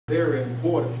very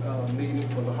important meeting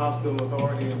for the hospital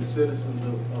authority and the citizens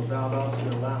of Valdosta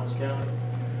and Lowndes County.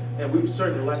 And we would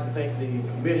certainly like to thank the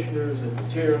commissioners and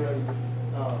the chairman,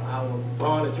 our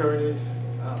bond attorneys,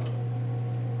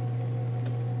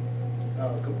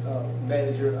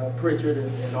 Manager Pritchard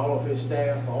and all of his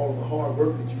staff for all of the hard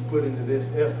work that you put into this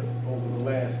effort over the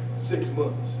last 6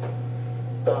 months.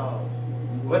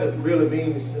 What it really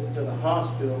means to the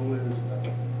hospital is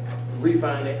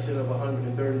refinancing of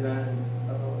 $139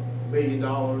 million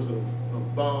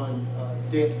of bond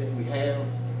debt that we have,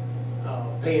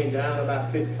 paying down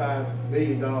about $55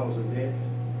 million of debt,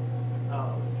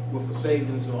 with a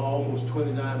savings of almost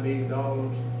 $29 million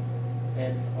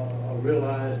and a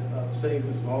realized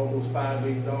savings of almost $5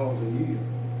 million a year.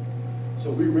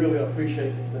 So we really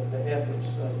appreciate the efforts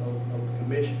of the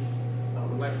commission. I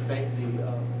would like to thank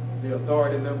the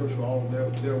authority members for all of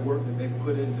their work that they've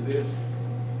put into this,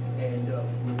 and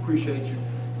we appreciate you.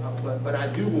 But I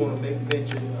do want to make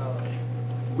mention,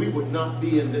 we would not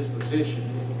be in this position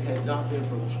if it had not been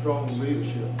for the strong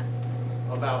leadership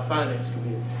of our finance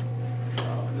committee.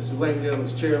 Mr. Langdale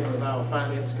is chairman of our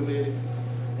finance committee,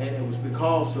 and it was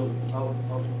because of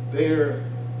their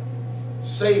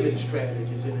saving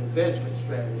strategies and investment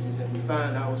strategies that we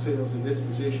find ourselves in this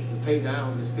position to pay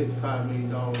down this $55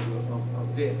 million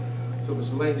of debt. So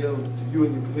Mr. Langdale, to you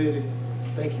and your committee,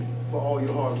 thank you for all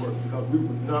your hard work, because we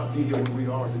would not be here where we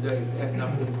are today if it had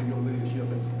not been for your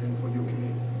leadership and for your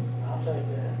committee. I'll take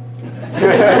that.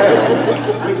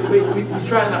 we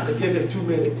try not to give him too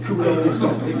many kudos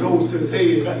because it goes to his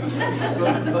head,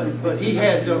 but he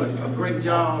has done a great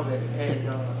job and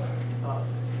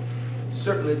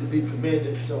certainly to be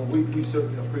commended, so we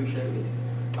certainly appreciate it.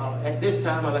 At this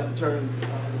time, I'd like to turn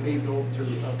the meeting over to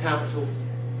council.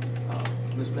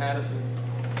 Ms. Madison.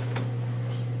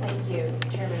 Thank you,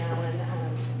 Chairman Allen.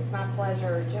 It's my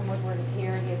pleasure. Jim Woodward is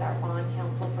here. He is our bond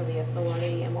counsel for the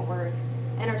authority, and what we're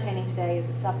entertaining today is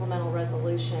a supplemental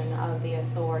resolution of the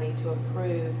authority to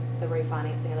approve the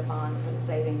refinancing of the bonds for the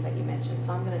savings that you mentioned.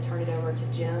 So I'm going to turn it over to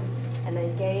Jim, and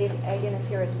then Gabe Egan is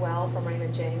here as well from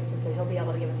Raymond James, and so he'll be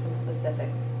able to give us some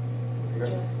specifics.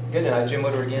 Jim? Good. Jim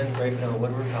Woodward again, Gretchen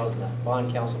Woodward. I was the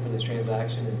bond counsel for this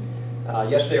transaction, and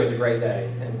yesterday was a great day.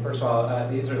 And first of all,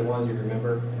 these are the ones you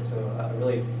remember, and so I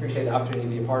really appreciate the opportunity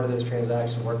to be a part of this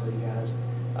transaction, work with you guys.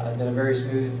 It's been a very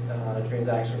smooth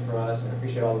transaction for us, and I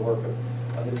appreciate all the work of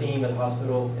the team at the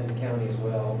hospital and the county as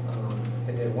well.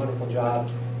 They did a wonderful job,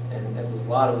 and it was a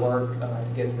lot of work to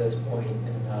get to this point,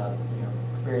 and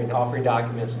preparing, offering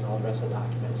documents and all the rest of the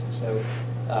documents. And so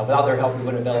without their help, we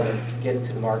wouldn't have been able to get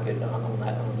to the market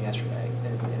on yesterday.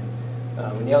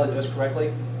 And we nailed it just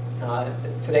correctly.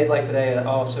 Today's like today. I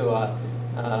also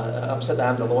upset that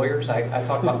I'm the lawyer, so I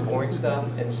talk about the boring stuff.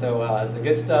 And so the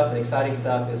good stuff and the exciting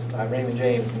stuff is by Raymond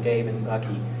James and Gabe and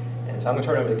Bucky. And so I'm going to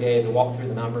turn it over to Gabe to walk through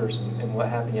the numbers and what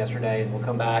happened yesterday, and we'll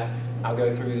come back. I'll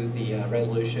go through the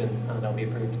resolution that'll be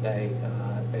approved today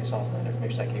based off of that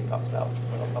information that Gabe talks about.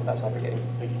 I'll pass off to Gabe.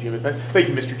 Thank you, Jimmy. Thank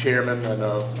you, Mr. Chairman, and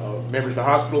members of the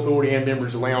Hospital Authority and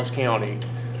members of Lowndes County.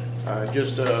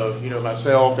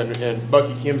 Myself and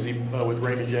Bucky Kimsey with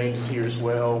Raymond James is here as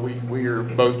well. We are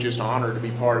both just honored to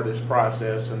be part of this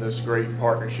process and this great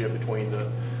partnership between the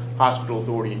Hospital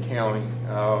Authority and County.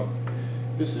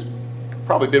 This has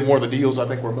probably been one of the deals I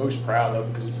think we're most proud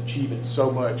of, because it's achieving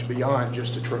so much beyond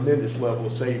just a tremendous level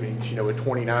of savings. You know, at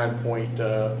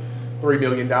 $29.3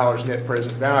 million net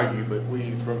present value. But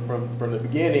we, from the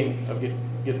beginning of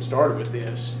getting started with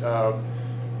this,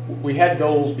 we had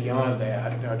goals beyond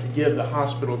that to give the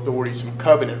Hospital Authority some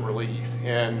covenant relief,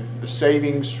 and the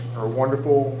savings are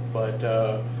wonderful, but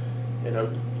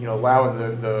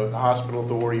allowing the Hospital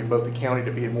Authority and both the county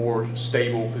to be in a more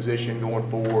stable position going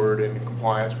forward and in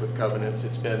compliance with covenants.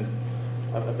 It's been,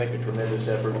 I think, a tremendous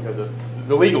effort.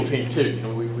 The legal team too.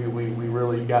 We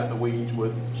really got in the weeds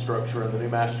with structure and the new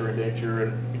master indenture,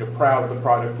 and proud of the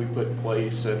product we put in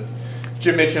place. And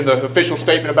Jim mentioned the official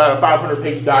statement about a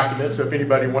 500-page document, so if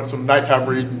anybody wants some nighttime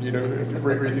reading,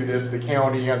 read through this, the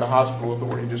county and the Hospital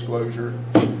Authority disclosure,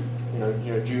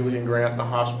 Julie and Grant in the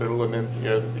hospital, and then,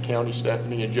 the county,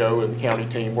 Stephanie and Joe and the county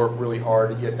team worked really hard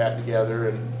to get that together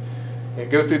and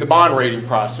go through the bond rating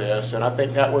process. And I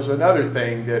think that was another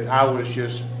thing that I was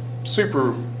just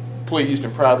super pleased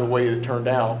and proud of the way it turned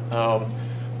out.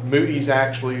 Moody's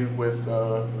actually, with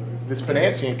this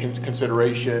financing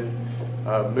consideration,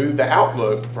 moved the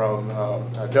outlook from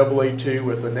AA2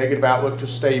 with a negative outlook to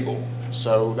stable.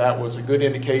 So that was a good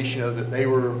indication of that they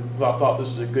thought this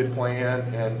was a good plan,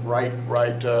 and the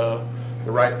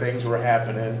right things were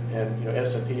happening. And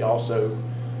S&P also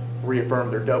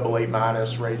reaffirmed their AA-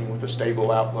 rating with a stable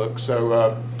outlook.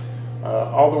 So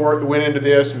all the work that went into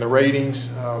this and the ratings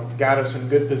got us in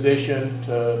good position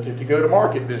to go to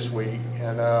market this week.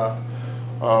 And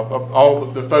all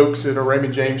the folks in the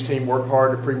Raymond James team worked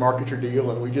hard to pre-market your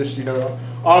deal, and we just,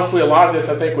 honestly, a lot of this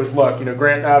I think was luck.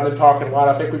 Grant and I have been talking a lot.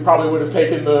 I think we probably would have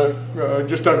taken the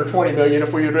just under 20 million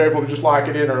if we had been able to just lock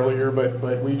it in earlier,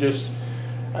 but we just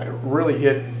really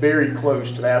hit very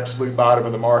close to the absolute bottom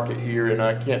of the market here, and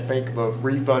I can't think of a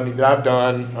refunding that I've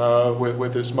done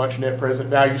with as much net present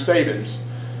value savings.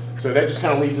 So that just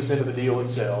kind of leads us into the deal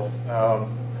itself.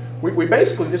 We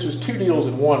basically, this was two deals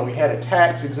in one. We had a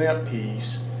tax exempt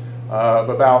piece of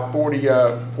about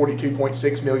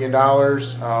 $42.6 million,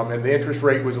 and the interest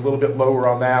rate was a little bit lower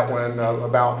on that one,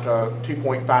 about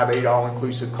 2.58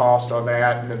 all-inclusive cost on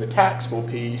that, and then the taxable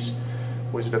piece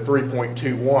was at a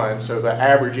 3.21, so the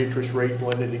average interest rate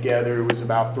blended together was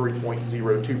about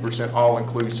 3.02%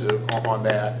 all-inclusive on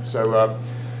that. So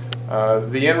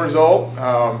the end result,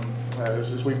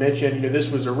 as we mentioned, this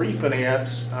was a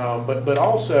refinance, but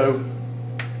also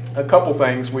a couple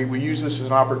things. We use this as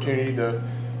an opportunity. The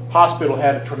hospital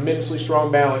had a tremendously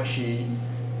strong balance sheet,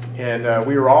 and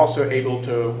we were also able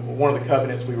to, one of the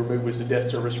covenants we removed was the debt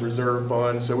service reserve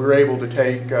fund, so we were able to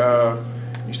take,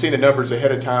 you've seen the numbers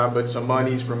ahead of time, but some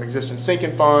monies from existing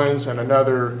sinking funds and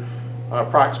another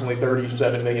approximately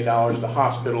 $37 million of the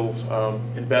hospital's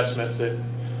investments that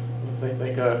I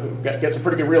think got some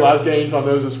pretty good realized gains on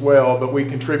those as well, but we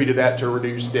contributed that to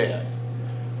reduce debt.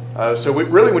 So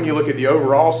really, when you look at the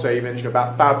overall savings,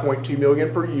 about $5.2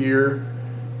 million per year.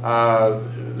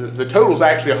 The total is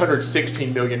actually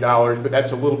 $116 million, but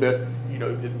that's a little bit,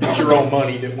 it's your own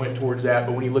money that went towards that.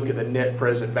 But when you look at the net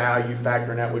present value,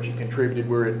 factoring out what you contributed,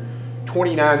 we're at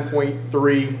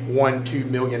 $29.312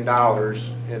 million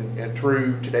in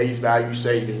true today's value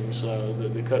savings,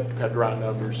 the cut dry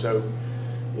numbers. So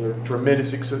tremendous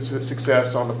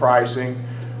success on the pricing.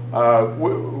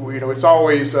 It's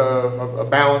always a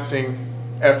balancing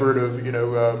effort of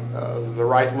the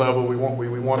right level. We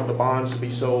want the bonds to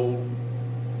be sold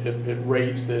at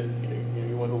rates that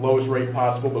you want the lowest rate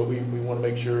possible, but we want to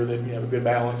make sure that you have a good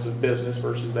balance of business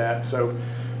versus that. So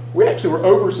we actually were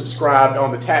oversubscribed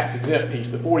on the tax exempt piece,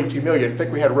 the 42 million. I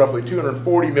think we had roughly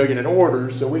 240 million in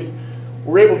orders, so we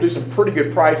were able to do some pretty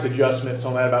good price adjustments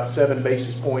on that, about 7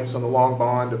 basis points on the long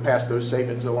bond to pass those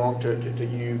savings along to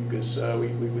you, because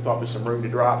we thought there's some room to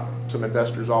drop some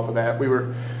investors off of that. We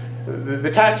were the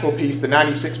taxable piece, the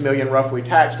 96 million roughly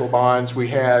taxable bonds, we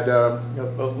had a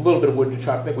little bit of wood to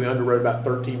chop. I think we underwrote about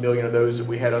 13 million of those that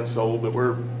we had unsold, but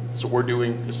we're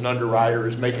doing as an underwriter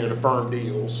is making it a firm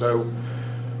deal. So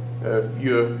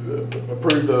you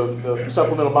approve the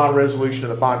supplemental bond resolution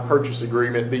and the bond purchase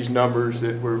agreement. These numbers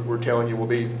that we're telling you will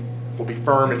be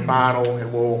firm and final,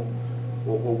 and we'll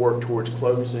work towards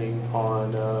closing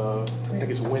on I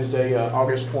think it's Wednesday,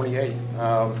 August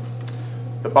 28th.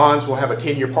 The bonds will have a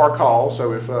 10-year par call,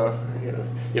 so if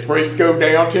rates go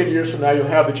down 10 years from now, you'll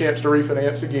have the chance to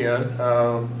refinance again.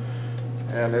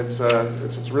 And it's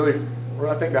really,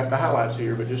 I think, got the highlights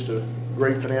here, but just a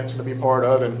great financing to be a part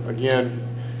of. And again,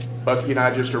 Bucky and I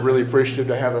just are really appreciative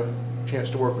to have a chance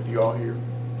to work with you all here.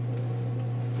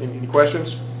 Any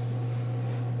questions?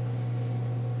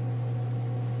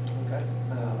 Okay.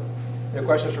 No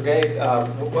questions for Gabe.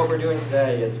 What we're doing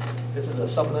today is this is a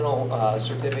supplemental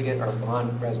certificate or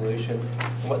bond resolution.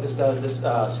 And what this does, this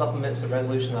supplements the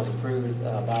resolution that was approved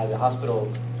by the Hospital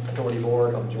Authority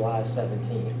Board on July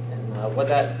 17th. And what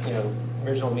that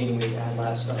original meeting we had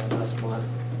last month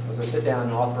was to sit down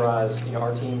and authorize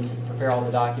our team to prepare all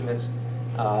the documents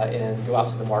and go out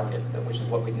to the market, which is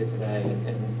what we did today.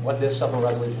 And what this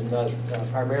supplemental resolution does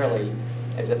primarily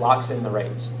is it locks in the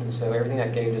rates. And so everything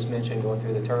that Gabe just mentioned, going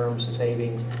through the terms, the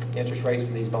savings, the interest rates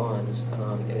for these bonds,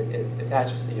 it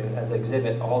attaches to you as an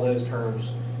exhibit all those terms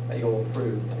that you'll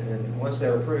approve. And then once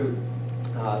they're approved,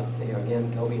 again,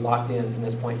 they'll be locked in from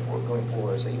this point going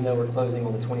forward. So even though we're closing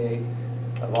on the 28th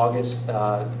of August,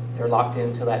 they're locked in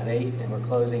until that date, and we're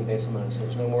closing based on those. So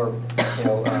there's no more,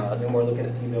 no more looking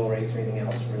at T-bill rates or anything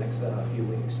else for the next few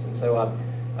weeks. And so,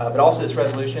 but also this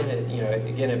resolution,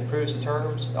 again, it approves the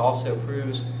terms. It also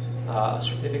approves a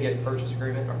certificate purchase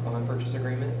agreement or bond purchase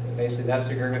agreement. And basically, that's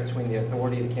the agreement between the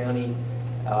authority, the county,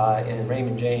 and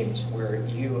Raymond James, where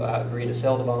you agree to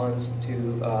sell the bonds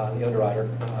to the underwriter,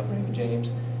 Raymond James,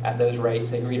 at those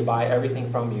rates. They agree to buy everything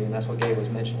from you, and that's what Gabe was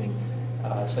mentioning.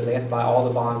 So they have to buy all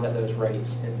the bonds at those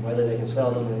rates, and whether they can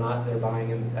sell them or not, they're buying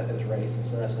them at those rates. And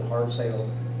so that's a hard sale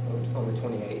on the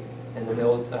 28th. And then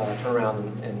they'll turn around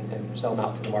and sell them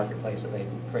out to the marketplace that they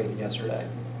created yesterday.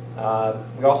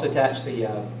 We also attached the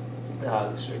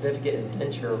certificate and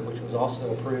indenture, which was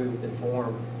also approved in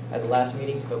form at the last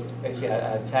meeting, but basically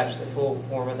I attached the full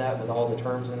form of that with all the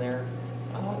terms in there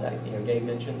that Gabe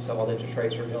mentioned, so all the interest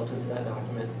rates are built into that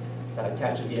document. So I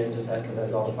attach it again just because it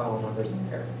has all the final numbers in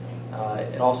there.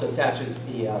 It also attaches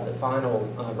the final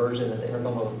version of the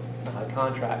intergovernmental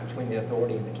contract between the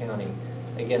authority and the county.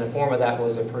 Again, a form of that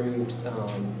was approved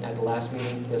at the last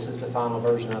meeting. This is the final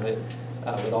version of it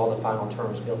with all the final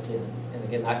terms built in. And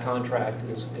again, that contract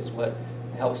is what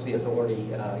helps the authority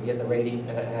get the rating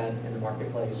that it had in the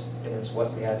marketplace, and it's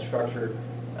what we had structured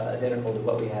identical to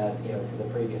what we had for the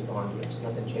previous bond deals.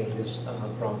 Nothing changes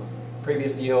from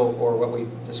previous deal or what we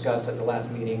discussed at the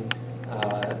last meeting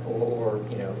or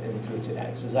into today.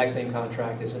 It's the exact same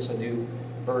contract. It's just a new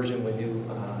version with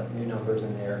new numbers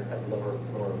in there at the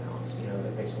lower amounts,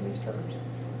 based on these terms.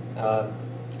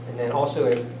 And then also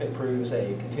it approves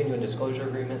a continuing disclosure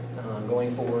agreement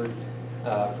going forward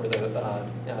for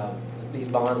these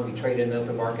bonds will be traded in the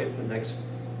open market for the next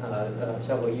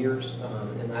several years,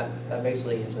 and that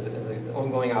basically is an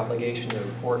ongoing obligation to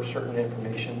report certain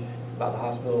information about the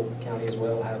hospital. The county as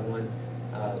well have one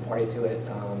party to it,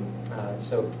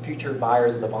 so future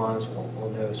buyers of the bonds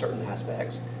will know certain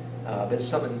aspects. This is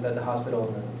something that the hospital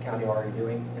and the county are already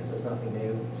doing, and so it's nothing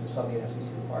new. This is something LCC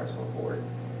requires going forward.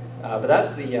 But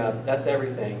that's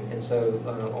everything. And so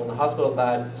on the hospital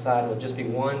side, it will just be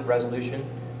one resolution.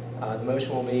 The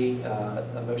motion will be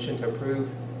a motion to approve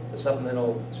the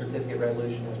supplemental certificate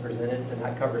resolution as presented, and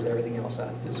that covers everything else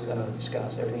I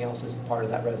discussed. Everything else is part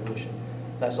of that resolution.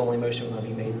 That's the only motion that will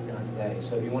be made today.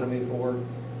 So if you want to move forward,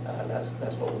 that's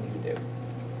what we'll need to do.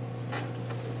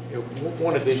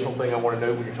 One additional thing I want to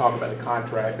note when you're talking about the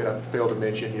contract that I failed to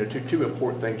mention, two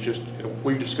important things. Just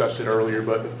we discussed it earlier,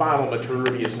 but the final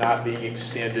maturity is not being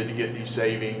extended to get these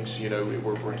savings.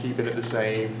 We're keeping it the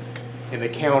same, and the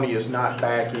county is not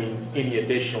backing any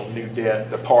additional new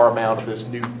debt. The par amount of this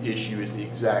new issue is the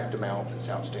exact amount that's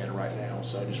outstanding right now.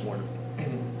 So I just wanted to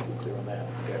be clear on that.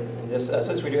 Okay. And this,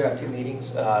 since we do have two meetings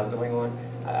going on,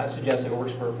 I suggest it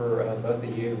works for both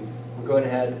of you. We'll go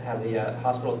ahead and have the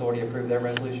hospital authority approve their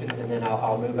resolution, and then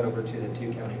I'll move over to the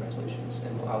two county resolutions,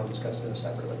 and I'll discuss those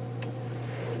separately.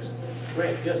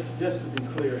 Grant, just to be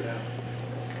clear now,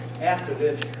 after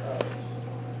this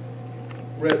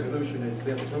resolution has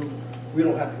been approved, we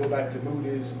don't have to go back to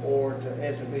Moody's or to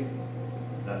S&P?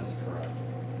 That is correct.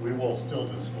 We will still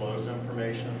disclose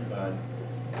information, but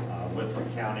with the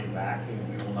county backing,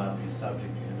 we will not be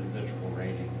subject to individual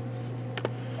rating.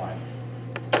 Fine.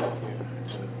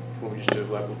 Well, we just do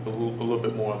a little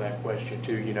bit more on that question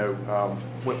too.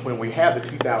 When we had the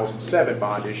 2007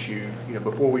 bond issue,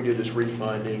 before we did this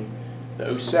refunding,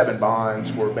 the 07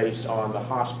 bonds were based on the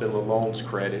hospital Lowndes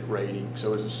credit rating.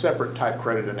 So it's a separate type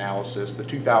credit analysis. The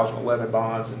 2011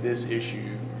 bonds in this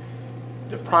issue,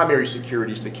 the primary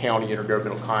security is the county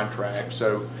intergovernmental contract.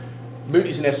 So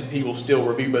Moody's and S&P will still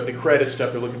review, but the credit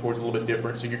stuff they're looking for is a little bit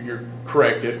different. So you're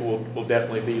correct. It will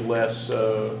definitely be less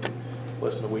in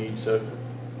the weeds. So.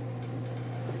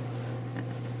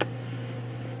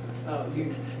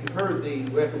 You've heard the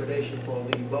recommendation for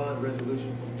the bond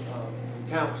resolution from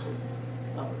council.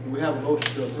 Do we have a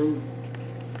motion to approve?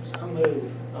 So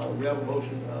moved. We have a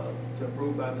motion to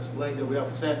approve by Mr. Lang. Do we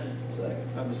have a second?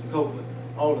 Second. By Mr. Copeland.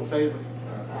 All in favor?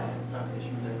 It's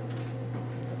unanimous.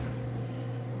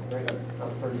 Great. I'll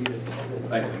defer to you.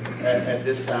 Thank you. At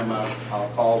this time, I'll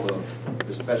call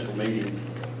the special meeting,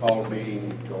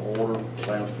 to order, the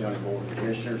Lowndes County Board of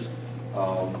Commissioners,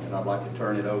 and I'd like to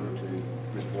turn it over to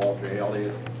Mr. Walter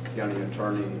Elliott, County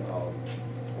Attorney,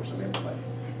 for some information.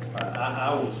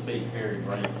 I will speak very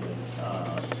briefly,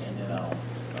 and then I'll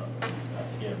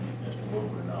give Mr.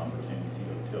 Woodward an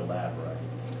opportunity to elaborate.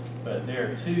 But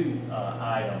there are two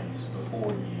items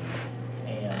before you,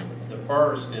 and the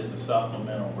first is a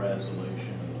supplemental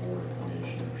resolution of the Board of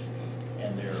Commissioners,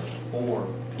 and there are four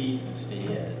pieces to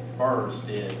it. First,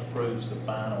 it approves the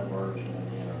final version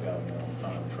of the intergovernmental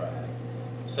contract.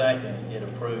 Second, it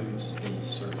approves the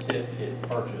certificate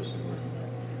purchase agreement.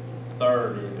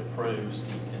 Third, it approves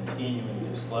the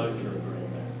continuing disclosure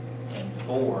agreement. And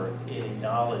fourth, it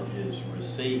acknowledges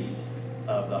receipt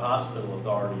of the hospital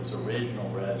authority's original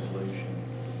resolution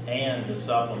and the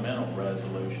supplemental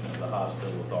resolution of the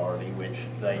hospital authority, which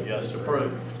they just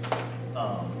approved.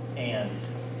 And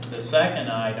the second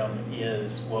item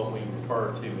is what we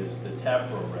refer to as the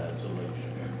TEFRA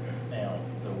resolution. Now,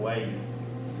 the way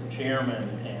the chairman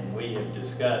and we have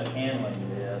discussed handling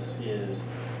this is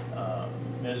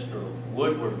Mr.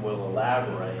 Woodward will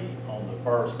elaborate on the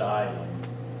first item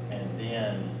and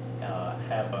then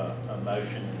have a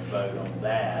motion and a vote on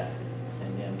that.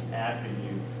 And then after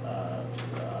you've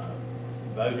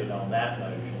voted on that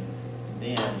motion,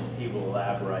 then he will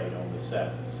elaborate on the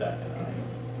second item.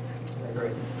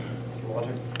 Great. Thank you,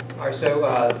 Walter. All right,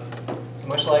 so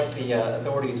much like the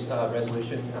authority's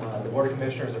resolution, the Board of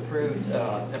Commissioners approved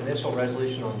an initial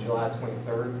resolution on July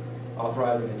 23rd,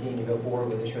 authorizing the team to go forward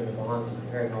with issuing the bonds and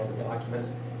preparing all the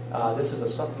documents. This is a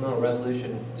supplemental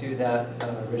resolution to that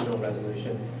original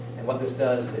resolution. And what this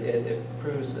does, it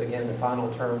approves, again, the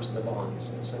final terms of the bonds.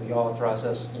 And so you authorized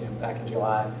us, back in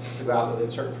July to go out within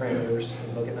certain parameters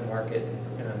and look at the market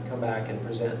and come back and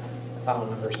present the final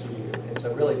numbers to you. And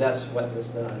so really that's what this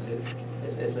does.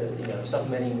 It's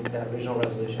supplementing that original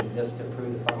resolution just to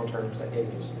approve the final terms that Gabe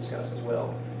discussed as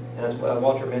well. And as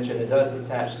Walter mentioned, it does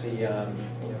attach the,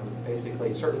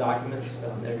 basically certain documents.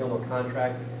 They're going to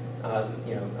contract,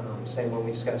 same one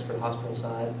we discussed for the hospital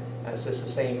side. It's just the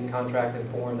same contract and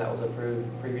form that was approved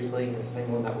previously. It's the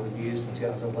same one that we used in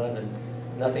 2011.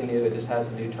 Nothing new, it just has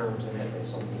the new terms in it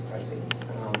based on these pricing.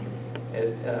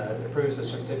 It approves the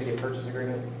certificate purchase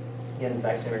agreement. Again,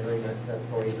 exact same agreement that the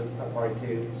authorities a party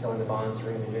to, selling the bonds to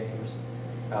Raymond James.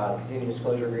 Continuing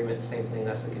disclosure agreement, same thing,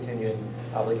 that's a continuing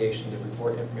obligation to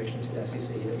report information to the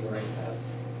LCC that you already have.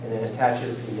 And then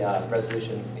attaches the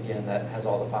resolution, again, that has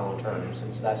all the final terms.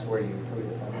 And so that's where you approve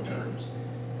the final terms.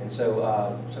 And so,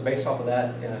 based off of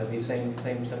that, it'll be same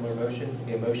similar motion. It'll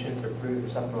be a motion to approve the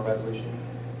supplemental resolution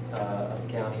of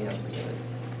the county as presented.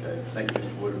 Okay, thank you,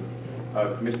 Mr.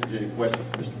 Woodard. Commissioners, any questions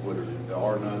for Mr. Woodard? If there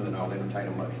are none, then I'll entertain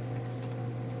a motion.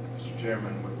 Mr.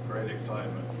 Chairman, with great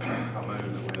excitement, I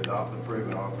move that we adopt, approve,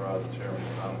 and authorize the chairman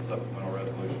to sign the supplemental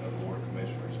resolution of the Board of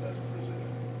Commissioners as presented.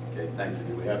 Okay, thank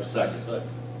you. Do we have a second?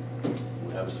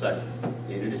 We have a second.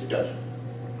 Any discussion?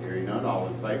 Hearing none, all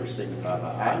in favor signify by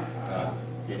aye. Aye.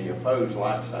 Any opposed,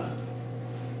 like sign.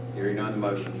 Hearing none, the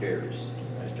motion carries.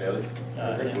 Mr. Elliott?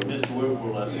 Mr. Wood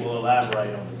will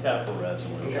elaborate on the TEFRA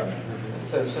resolution.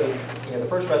 So the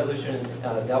first resolution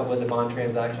dealt with the bond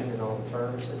transaction and all the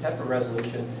terms. The TEFRA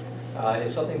resolution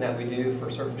is something that we do for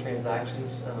certain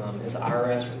transactions. It's an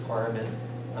IRS requirement.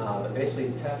 But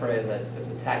basically, TEFRA is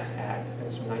a tax act, and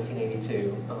it's from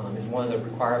 1982. And one of the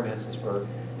requirements is for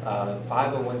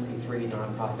 501c3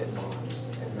 nonprofit bonds.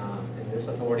 And this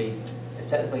authority is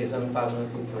technically its own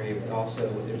 501c3, but also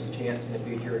there's a chance in the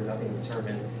future, nothing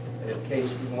determined, that in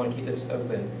case we want to keep this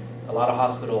open, a lot of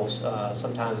hospitals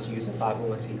sometimes use a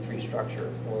 501c3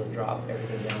 structure or drop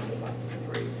everything down to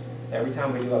 501c3. So every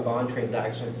time we do a bond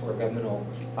transaction for a governmental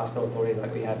hospital authority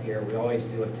like we have here, we always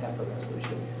do a TEFRA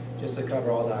resolution, just to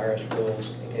cover all the IRS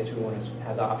rules in case we want to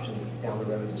have the options down the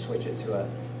road to switch it to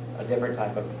a different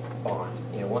type of bond.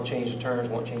 Won't change the terms,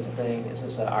 won't change a thing. It's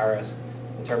just an IRS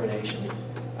determination.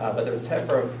 But the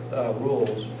TEFRA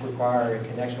rules require, in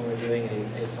connection with doing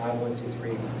a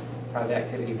 501c3 private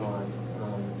activity bond,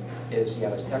 is you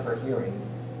have a TEFRA hearing,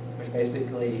 which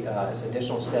basically is an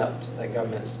additional step that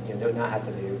governments do not have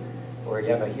to do, where you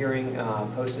have a hearing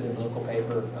posted in the local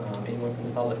paper. Anyone from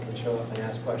the public can show up and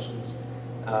ask questions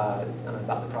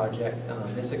about the project.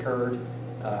 This occurred.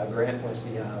 Grant was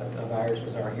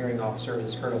was our hearing officer.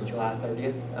 This occurred on July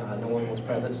 30th. No one was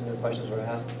present, so no questions were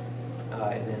asked.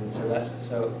 And then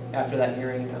so after that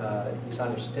hearing, he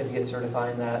signed a certificate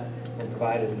certifying that and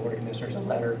provided the Board of Commissioners a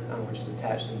letter, which is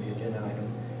attached in the agenda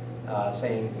item,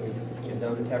 saying we've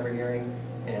done the TEFRA hearing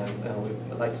and we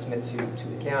would like to submit to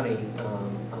the county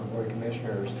Board of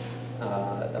Commissioners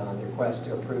the request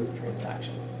to approve the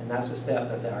transaction. And that's the step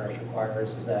that the IRS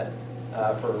requires, is that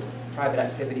for private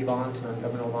activity bonds,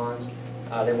 non-governmental bonds,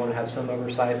 they want to have some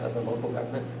oversight of the local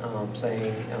government,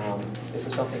 saying this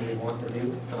is something we want to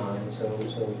do. And so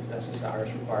that's just the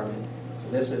IRS requirement. So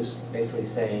this is basically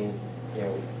saying,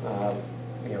 the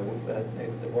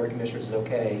Board of Commissioners is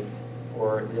okay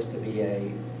for this to be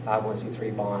a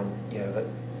 501c3 bond,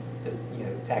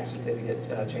 tax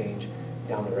certificate change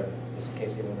down the road, just in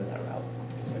case they went that route.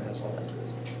 So that's all that is.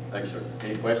 Thanks, sir.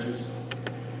 Any questions?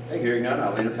 Hey, hearing none,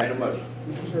 I'll entertain a motion.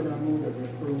 Mr. Chairman, I move that we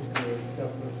approve the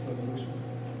TEFRA resolution.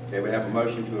 Okay, we have a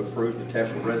motion to approve the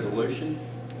TEFRA resolution.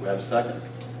 We have a second.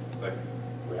 Second.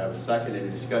 We have a second. Any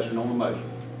discussion on the motion?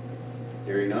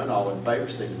 Hearing none, all in favor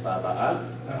signify by aye.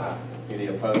 Aye. Any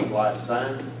opposed, like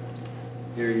sign.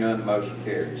 Hearing none, the motion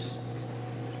carries.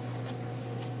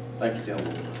 Thank you,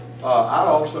 gentlemen. I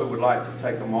also would like to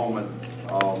take a moment,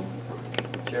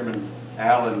 Chairman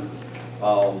Allen,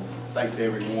 thank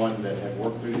everyone that had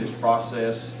worked through this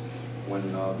process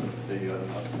when the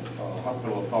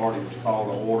hospital authority was called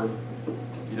to order.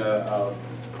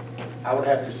 I would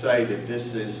have to say that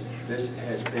this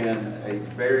has been a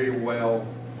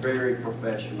very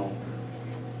professional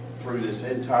through this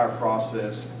entire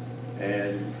process,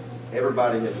 and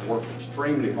everybody has worked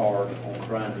extremely hard on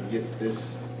trying to get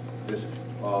this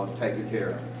taken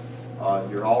care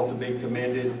of. You're all to be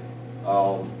commended.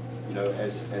 You know,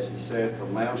 as he said,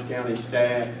 from Lowndes County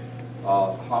staff,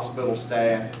 hospital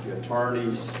staff, the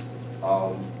attorneys,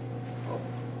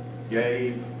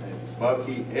 Gabe and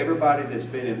Bucky, everybody that's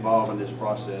been involved in this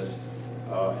process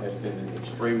has been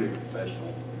extremely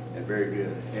professional and very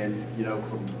good. And, you know,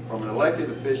 from an elected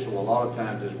official, a lot of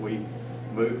times as we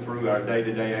move through our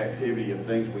day-to-day activity and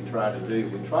things we try to do,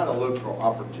 we try to look for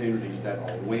opportunities that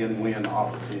are win-win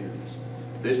opportunities.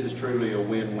 This is truly a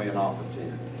win-win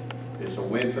opportunity. It's a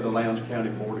win for the Lowndes County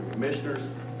Board of Commissioners,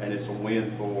 and it's a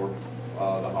win for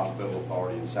the Hospital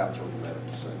Authority in South Georgia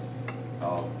Medical Center.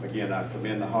 Again, I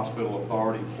commend the Hospital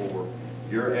Authority for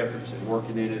your efforts in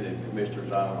working in it, and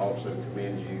Commissioners, I also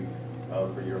commend you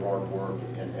for your hard work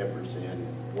and efforts in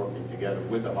working together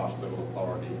with the Hospital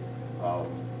Authority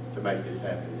to make this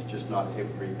happen. It's just not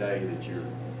every day that you're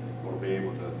going to be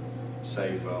able to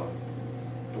save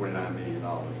 $29 million.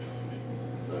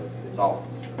 So it's awesome.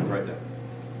 Right there.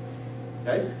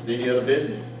 Okay, is there any other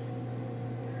business?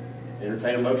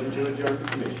 Entertain a motion to adjourn the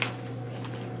commission.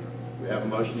 We have a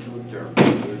motion to adjourn.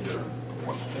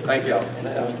 Thank y'all. And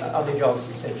I'll need y'all's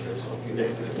signatures.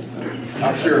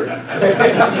 I'm sure.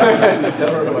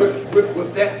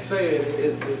 With that said,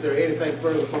 is there anything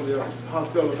further from the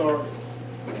Hospital Authority?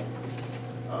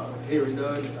 Hearing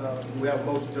none, we have a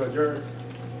motion to adjourn.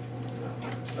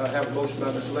 I have a motion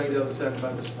by Mr. Lane, the other second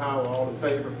by Mr. Powell. All in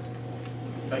favor?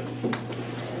 Thank you.